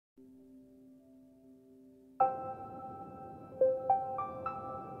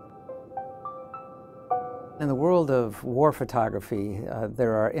In the world of war photography,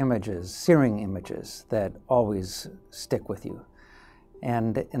 there are images, searing images, that always stick with you.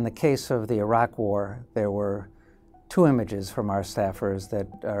 And in the case of the Iraq War, there were two images from our staffers that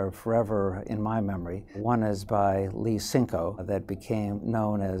are forever in my memory. One is by Lee Cinco, that became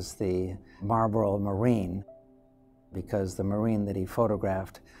known as the Marlboro Marine, because the Marine that he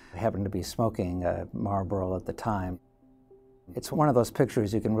photographed happened to be smoking a Marlboro at the time. It's one of those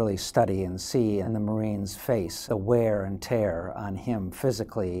pictures you can really study and see in the Marine's face, the wear and tear on him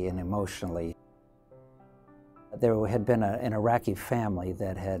physically and emotionally. There had been an Iraqi family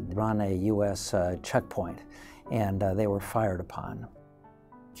that had run a U.S. checkpoint, and they were fired upon.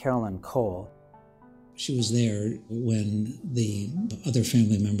 Carolyn Cole. She was there when the other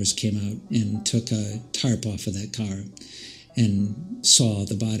family members came out and took a tarp off of that car and saw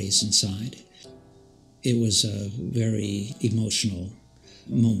the bodies inside. It was a very emotional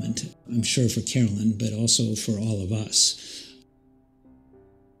moment, I'm sure for Carolyn, but also for all of us.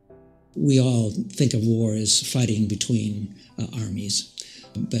 We all think of war as fighting between armies,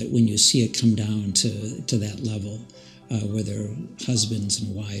 but when you see it come down to that level, where there are husbands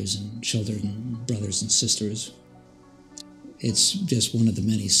and wives and children and brothers and sisters, it's just one of the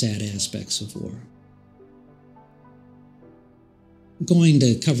many sad aspects of war. Going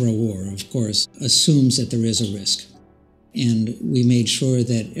to cover a war, of course, assumes that there is a risk. And we made sure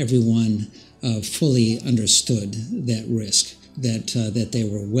that everyone fully understood that risk, that they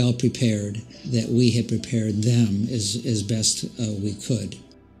were well prepared, that we had prepared them as best we could.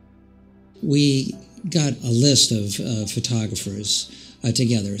 We got a list of photographers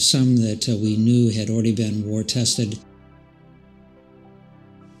together, some that we knew had already been war-tested.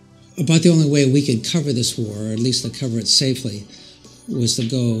 About the only way we could cover this war, or at least to cover it safely, was to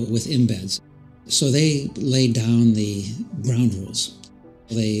go with embeds. So they laid down the ground rules.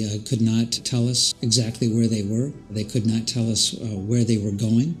 They could not tell us exactly where they were. They could not tell us where they were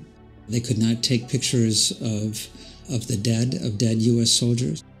going. They could not take pictures of dead U.S.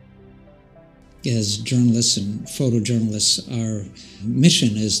 soldiers. As journalists and photojournalists, our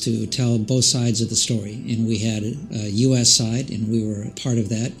mission is to tell both sides of the story. And we had a U.S. side, and we were part of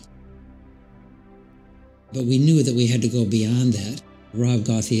that. But we knew that we had to go beyond that. Rob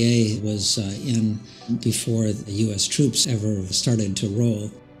Gauthier was in before the U.S. troops ever started to roll.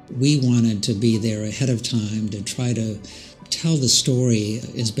 We wanted to be there ahead of time to try to tell the story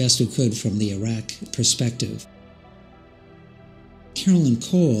as best we could from the Iraq perspective. Carolyn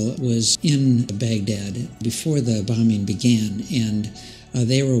Cole was in Baghdad before the bombing began, and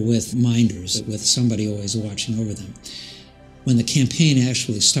they were with minders, with somebody always watching over them. When the campaign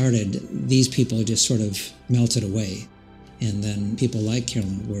actually started, these people just sort of melted away. And then people like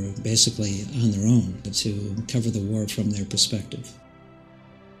Carolyn were basically on their own to cover the war from their perspective.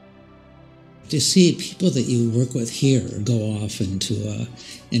 To see people that you work with here go off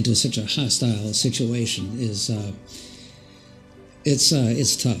into such a hostile situation is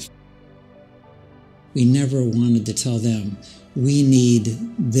it's tough. We never wanted to tell them, we need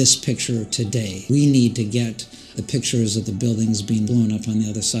this picture today. We need to get the pictures of the buildings being blown up on the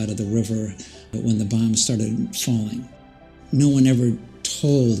other side of the river when the bombs started falling. No one ever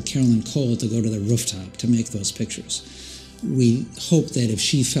told Carolyn Cole to go to the rooftop to make those pictures. We hoped that if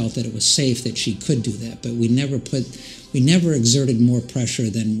she felt that it was safe that she could do that, but we never exerted more pressure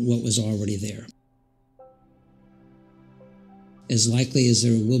than what was already there. As likely as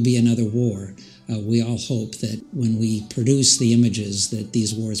there will be another war, we all hope that when we produce the images that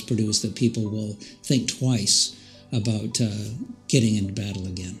these wars produce, that people will think twice about getting into battle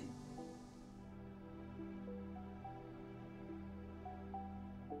again.